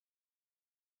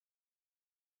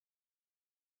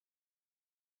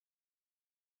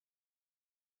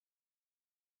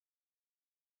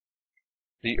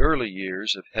The early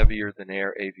years of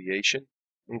heavier-than-air aviation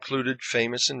included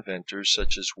famous inventors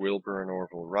such as Wilbur and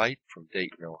Orville Wright from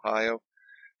Dayton, Ohio,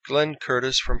 Glenn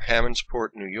Curtiss from Hammondsport,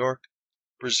 New York,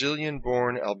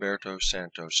 Brazilian-born Alberto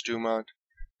Santos Dumont,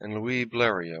 and Louis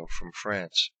Blériot from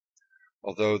France.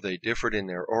 Although they differed in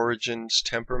their origins,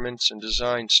 temperaments, and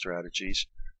design strategies,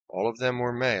 all of them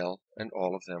were male and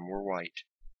all of them were white.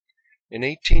 In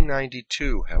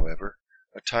 1892, however,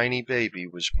 a tiny baby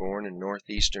was born in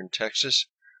northeastern Texas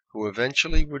who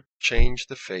eventually would change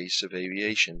the face of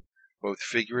aviation, both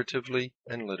figuratively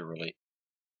and literally.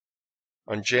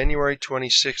 On January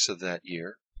 26th of that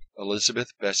year,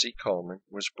 Elizabeth Bessie Coleman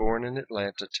was born in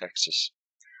Atlanta, Texas.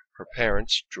 Her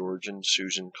parents, George and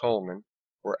Susan Coleman,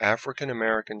 were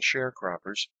African-American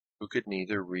sharecroppers who could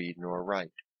neither read nor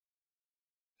write.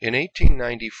 In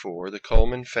 1894, the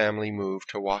Coleman family moved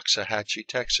to Waxahachie,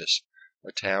 Texas,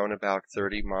 a town about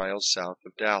 30 miles south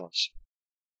of Dallas.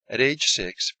 At age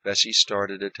 6, Bessie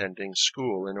started attending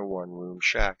school in a one-room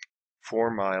shack 4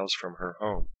 miles from her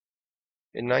home.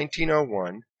 In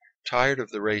 1901, tired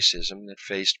of the racism that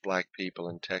faced black people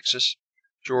in Texas,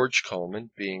 George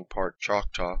Coleman, being part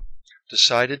Choctaw,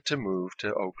 decided to move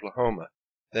to Oklahoma,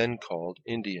 then called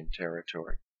Indian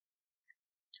Territory.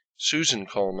 Susan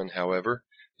Coleman, however,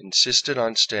 insisted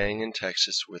on staying in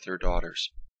Texas with her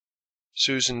daughters.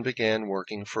 Susan began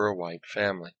working for a white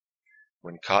family.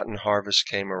 When cotton harvest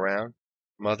came around,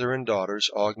 mother and daughters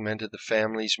augmented the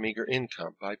family's meager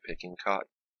income by picking cotton.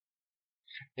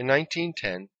 In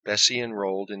 1910, Bessie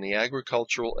enrolled in the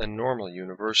Agricultural and Normal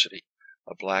University,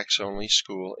 a blacks-only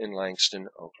school in Langston,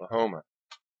 Oklahoma.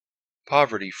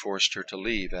 Poverty forced her to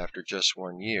leave after just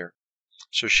 1 year,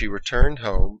 so she returned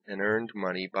home and earned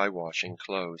money by washing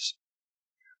clothes.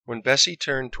 When Bessie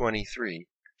turned 23,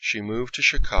 she moved to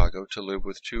Chicago to live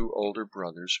with 2 older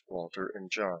brothers, Walter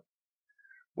and John.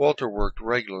 Walter worked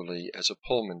regularly as a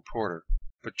Pullman porter,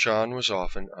 but John was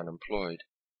often unemployed.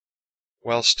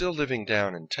 While still living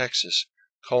down in Texas,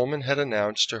 Coleman had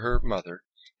announced to her mother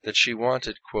that she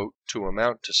wanted, quote, to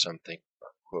amount to something,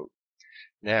 unquote.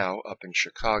 Now, up in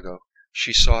Chicago,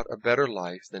 she sought a better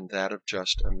life than that of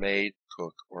just a maid,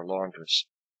 cook, or laundress.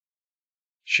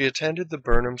 She attended the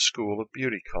Burnham School of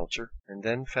Beauty Culture and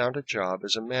then found a job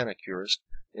as a manicurist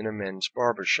in a men's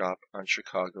barber shop on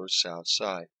Chicago's South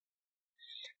Side.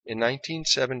 In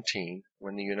 1917,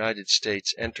 when the United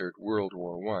States entered World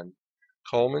War I,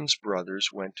 Coleman's brothers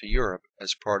went to Europe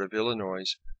as part of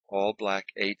Illinois' all-black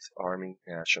 8th Army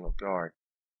National Guard.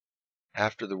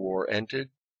 After the war ended,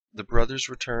 the brothers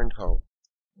returned home,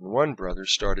 and one brother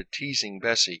started teasing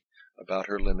Bessie about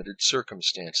her limited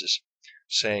circumstances,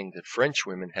 saying that French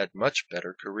women had much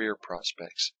better career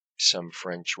prospects. Some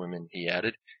French women, he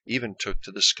added, even took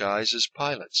to the skies as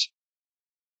pilots.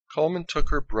 Coleman took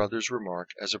her brother's remark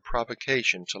as a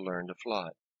provocation to learn to fly,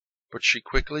 but she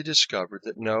quickly discovered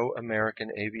that no American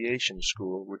aviation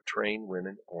school would train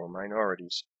women or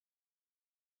minorities.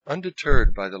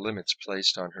 Undeterred by the limits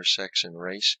placed on her sex and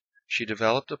race, she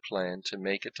developed a plan to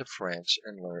make it to France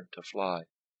and learn to fly.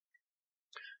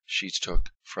 She took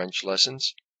French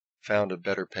lessons, found a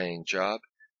better-paying job,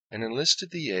 and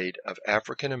enlisted the aid of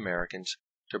African Americans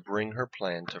to bring her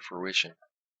plan to fruition.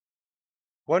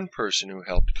 One person who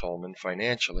helped Coleman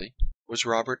financially was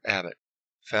Robert Abbott,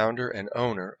 founder and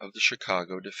owner of the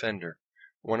Chicago Defender,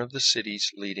 one of the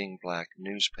city's leading black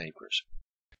newspapers.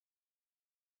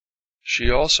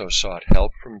 She also sought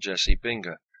help from Jesse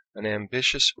Binga, an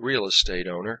ambitious real estate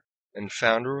owner and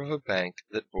founder of a bank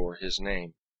that bore his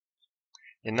name.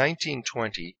 In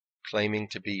 1920, claiming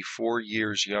to be 4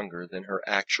 years younger than her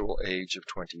actual age of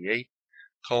 28,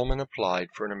 Coleman applied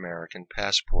for an American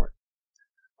passport.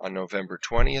 On November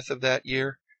 20th of that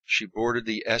year, she boarded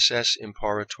the SS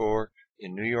Imperator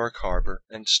in New York Harbor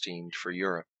and steamed for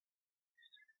Europe.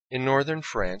 In northern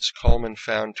France, Coleman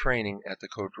found training at the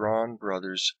Caudron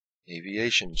Brothers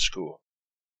Aviation School.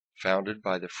 Founded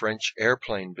by the French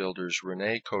airplane builders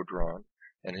René Caudron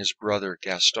and his brother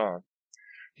Gaston,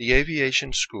 the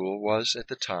aviation school was at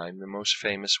the time the most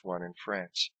famous one in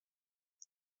France.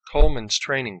 Coleman's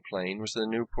training plane was the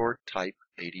Newport Type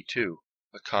 82,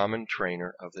 a common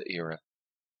trainer of the era.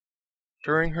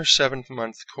 During her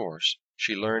 7-month course,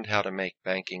 she learned how to make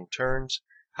banking turns,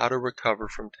 how to recover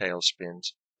from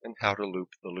tailspins, and how to loop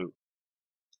the loop.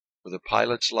 With a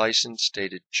pilot's license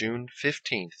dated June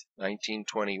 15,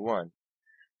 1921,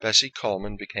 Bessie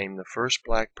Coleman became the first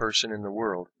black person in the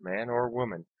world, man or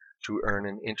woman, to earn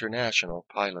an international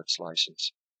pilot's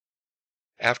license.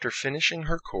 After finishing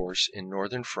her course in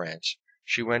northern France,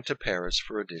 she went to Paris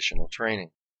for additional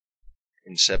training.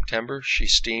 In September, she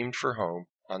steamed for home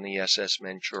on the SS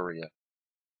Manchuria.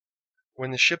 When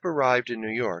the ship arrived in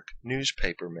New York,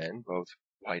 newspaper men, both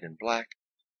white and black,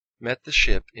 met the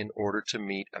ship in order to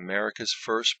meet America's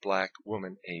first black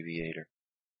woman aviator.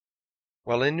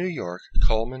 While in New York,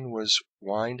 Coleman was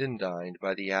wined and dined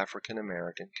by the African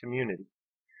American community.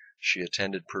 She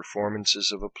attended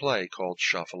performances of a play called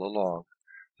Shuffle Along,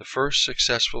 the first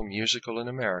successful musical in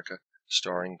America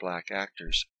starring black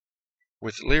actors.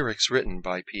 With lyrics written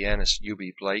by pianist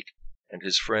U.B. Blake and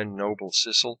his friend Noble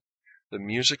Sissle, the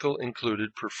musical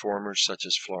included performers such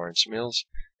as Florence Mills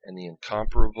and the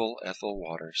incomparable Ethel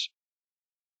Waters.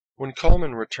 When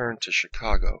Coleman returned to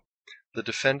Chicago, the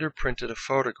Defender printed a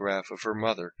photograph of her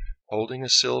mother holding a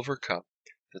silver cup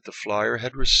that the Flyer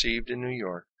had received in New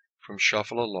York from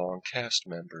Shuffle Along cast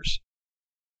members.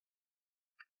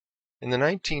 In the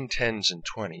 1910s and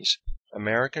 20s,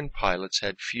 American pilots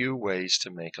had few ways to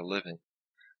make a living.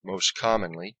 Most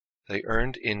commonly, they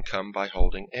earned income by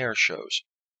holding air shows,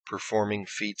 performing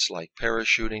feats like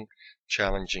parachuting,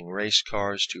 challenging race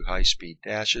cars to high-speed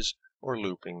dashes, or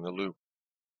looping the loop.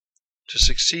 To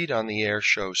succeed on the air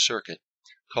show circuit,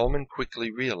 Coleman quickly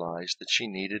realized that she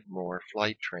needed more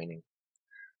flight training,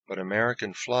 but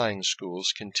American flying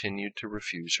schools continued to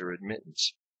refuse her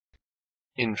admittance.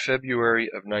 In February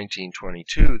of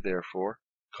 1922, therefore,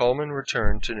 Coleman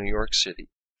returned to New York City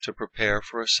to prepare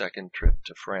for a second trip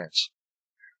to France.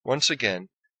 Once again,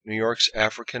 New York's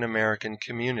African American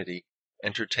community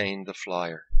entertained the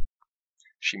Flyer.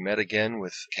 She met again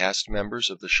with cast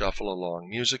members of the Shuffle Along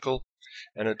musical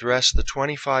and addressed the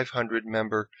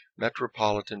 2,500-member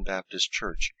Metropolitan Baptist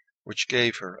Church, which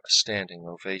gave her a standing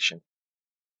ovation.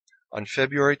 On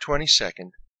February 22nd,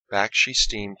 back she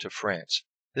steamed to France,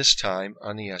 this time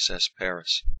on the SS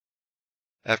Paris.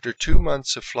 After 2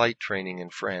 months of flight training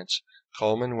in France,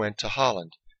 Coleman went to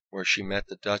Holland, where she met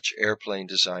the Dutch airplane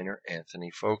designer Anthony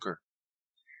Fokker.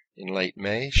 In late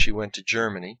May, she went to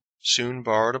Germany, soon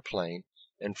borrowed a plane,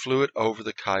 and flew it over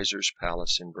the Kaiser's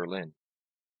Palace in Berlin.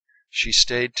 She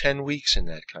stayed 10 weeks in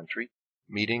that country,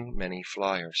 meeting many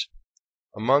flyers.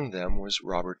 Among them was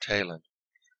Robert Taylin,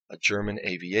 a German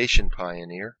aviation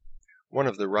pioneer, one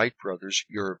of the Wright brothers'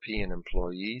 European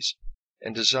employees,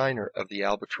 and designer of the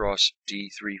Albatros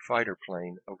D-3 fighter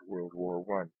plane of World War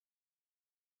I.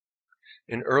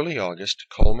 In early August,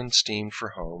 Coleman steamed for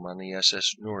home on the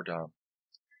SS Noordam.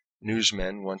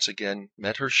 Newsmen once again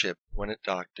met her ship when it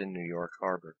docked in New York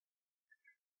Harbor.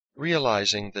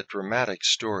 Realizing that dramatic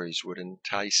stories would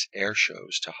entice air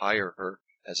shows to hire her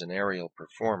as an aerial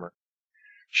performer,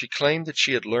 she claimed that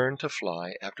she had learned to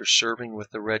fly after serving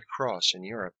with the Red Cross in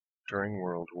Europe during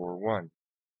World War I.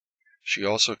 She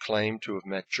also claimed to have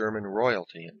met German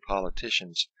royalty and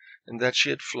politicians, and that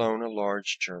she had flown a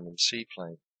large German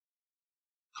seaplane.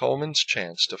 Coleman's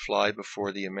chance to fly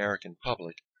before the American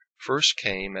public first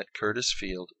came at Curtiss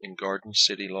Field in Garden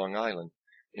City, Long Island,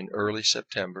 in early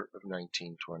September of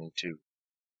 1922.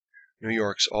 New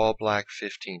York's all-black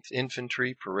 15th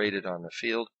Infantry paraded on the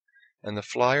field, and the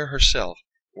Flyer herself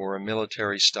wore a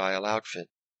military-style outfit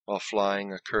while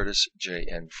flying a Curtiss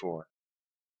JN-4.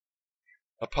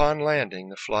 Upon landing,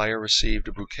 the Flyer received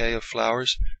a bouquet of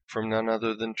flowers from none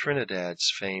other than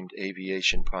Trinidad's famed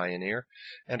aviation pioneer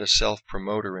and a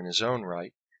self-promoter in his own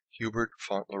right, Hubert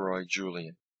Fauntleroy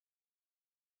Julian.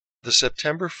 The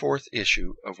September 4th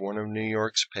issue of one of New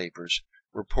York's papers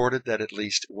reported that at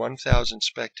least 1,000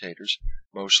 spectators,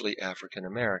 mostly African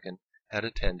American, had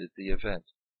attended the event.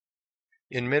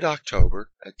 In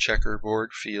mid-October, at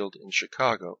Checkerboard Field in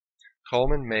Chicago,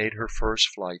 Coleman made her first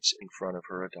flights in front of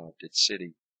her adopted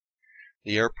city.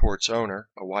 The airport's owner,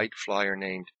 a white flyer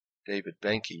named David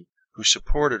Benke, who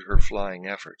supported her flying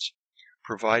efforts,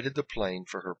 provided the plane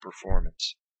for her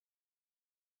performance.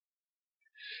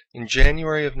 In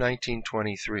January of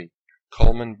 1923,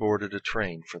 Coleman boarded a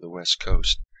train for the West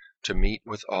Coast to meet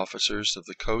with officers of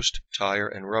the Coast Tire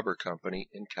and Rubber Company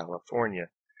in California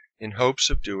in hopes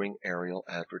of doing aerial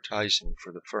advertising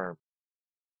for the firm.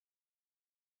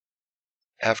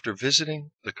 After visiting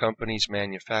the company's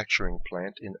manufacturing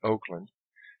plant in Oakland,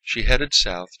 she headed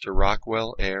south to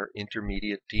Rockwell Air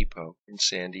Intermediate Depot in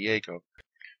San Diego,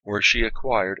 where she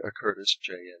acquired a Curtiss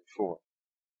JN-4.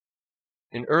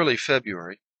 In early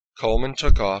February, Coleman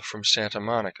took off from Santa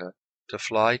Monica to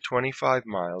fly 25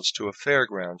 miles to a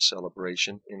fairground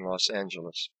celebration in Los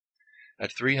Angeles.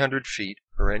 At 300 feet,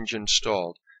 her engine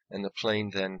stalled, and the plane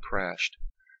then crashed.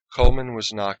 Coleman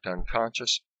was knocked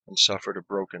unconscious and suffered a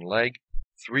broken leg,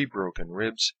 3 broken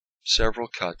ribs, several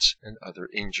cuts, and other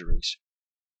injuries.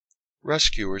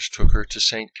 Rescuers took her to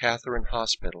St. Catherine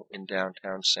Hospital in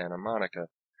downtown Santa Monica,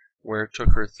 where it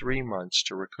took her 3 months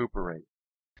to recuperate.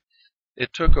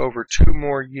 It took over 2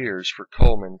 more years for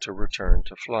Coleman to return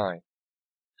to flying.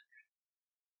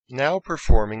 Now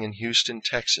performing in Houston,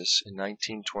 Texas in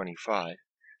 1925,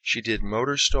 she did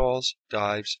motor stalls,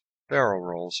 dives, barrel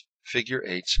rolls, figure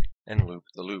eights, and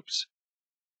loop-the-loops.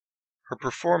 Her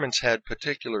performance had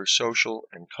particular social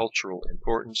and cultural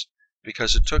importance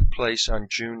because it took place on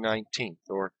June 19th,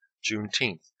 or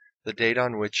Juneteenth, the date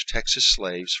on which Texas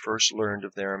slaves first learned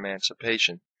of their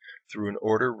emancipation through an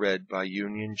order read by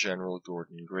Union General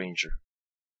Gordon Granger.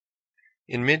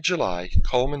 In mid-July,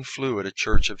 Coleman flew at a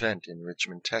church event in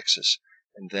Richmond, Texas,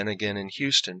 and then again in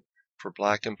Houston for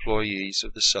black employees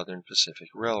of the Southern Pacific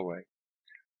Railway.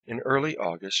 In early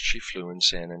August, she flew in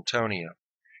San Antonio,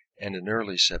 and in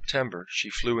early September, she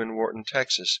flew in Wharton,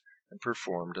 Texas, and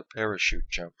performed a parachute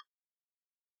jump.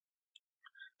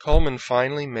 Coleman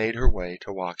finally made her way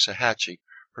to Waxahachie,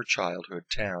 her childhood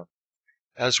town.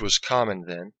 As was common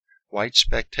then, white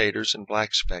spectators and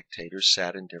black spectators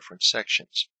sat in different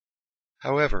sections.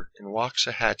 However, in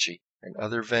Waxahachie and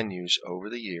other venues over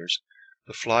the years,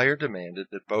 the flyer demanded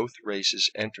that both races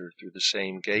enter through the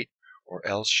same gate, or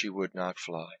else she would not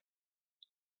fly.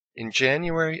 In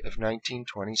January of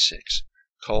 1926,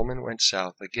 Coleman went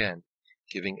south again,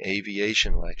 giving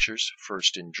aviation lectures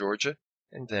first in Georgia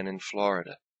and then in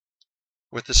Florida.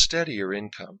 With a steadier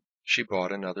income, she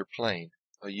bought another plane,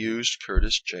 a used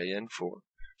Curtiss JN-4,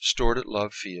 stored at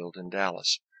Love Field in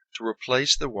Dallas, to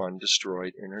replace the one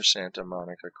destroyed in her Santa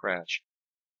Monica crash.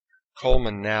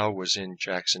 Coleman now was in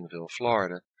Jacksonville,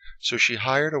 Florida, so she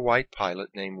hired a white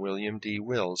pilot named William D.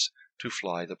 Wills to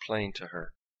fly the plane to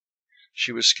her.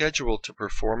 She was scheduled to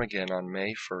perform again on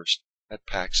May 1st at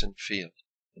Paxson Field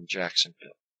in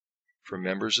Jacksonville for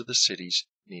members of the city's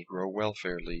Negro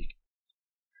Welfare League.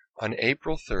 On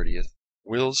April 30th,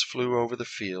 Wills flew over the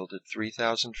field at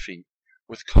 3,000 feet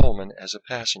with Coleman as a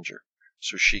passenger,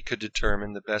 so she could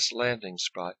determine the best landing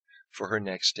spot for her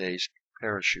next day's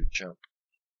parachute jump.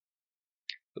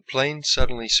 The plane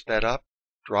suddenly sped up,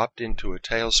 dropped into a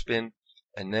tailspin,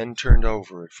 and then turned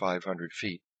over at 500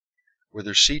 feet. With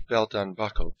her seatbelt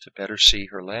unbuckled to better see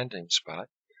her landing spot,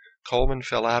 Coleman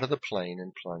fell out of the plane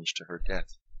and plunged to her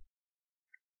death.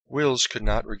 Wills could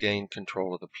not regain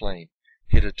control of the plane,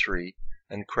 hit a tree,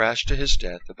 and crashed to his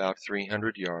death about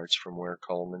 300 yards from where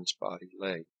Coleman's body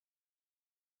lay.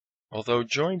 Although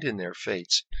joined in their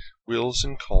fates, Wills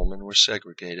and Coleman were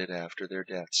segregated after their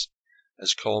deaths,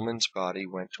 as Coleman's body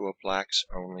went to a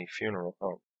blacks-only funeral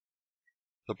home.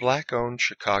 The black-owned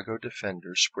Chicago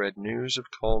Defender spread news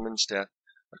of Coleman's death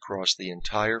across the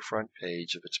entire front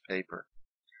page of its paper.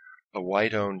 A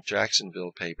white-owned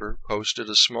Jacksonville paper posted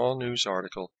a small news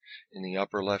article in the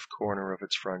upper left corner of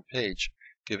its front page,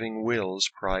 giving Wills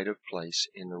pride of place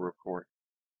in the report.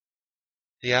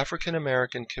 The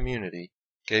African-American community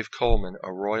gave Coleman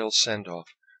a royal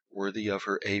send-off worthy of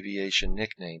her aviation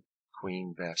nickname,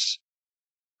 Queen Bess.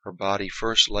 Her body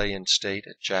first lay in state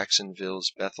at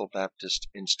Jacksonville's Bethel Baptist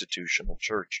Institutional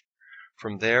Church.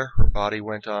 From there, her body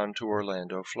went on to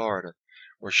Orlando, Florida,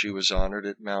 where she was honored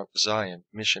at Mount Zion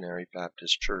Missionary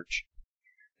Baptist Church.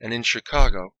 And in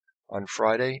Chicago, on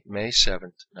Friday, May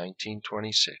 7,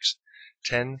 1926,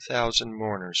 10,000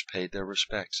 mourners paid their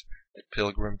respects at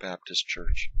Pilgrim Baptist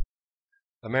Church.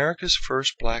 America's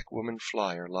first black woman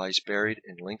flyer lies buried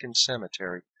in Lincoln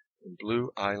Cemetery in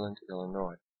Blue Island,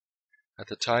 Illinois. At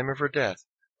the time of her death,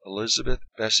 Elizabeth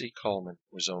Bessie Coleman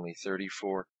was only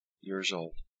 34 years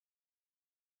old.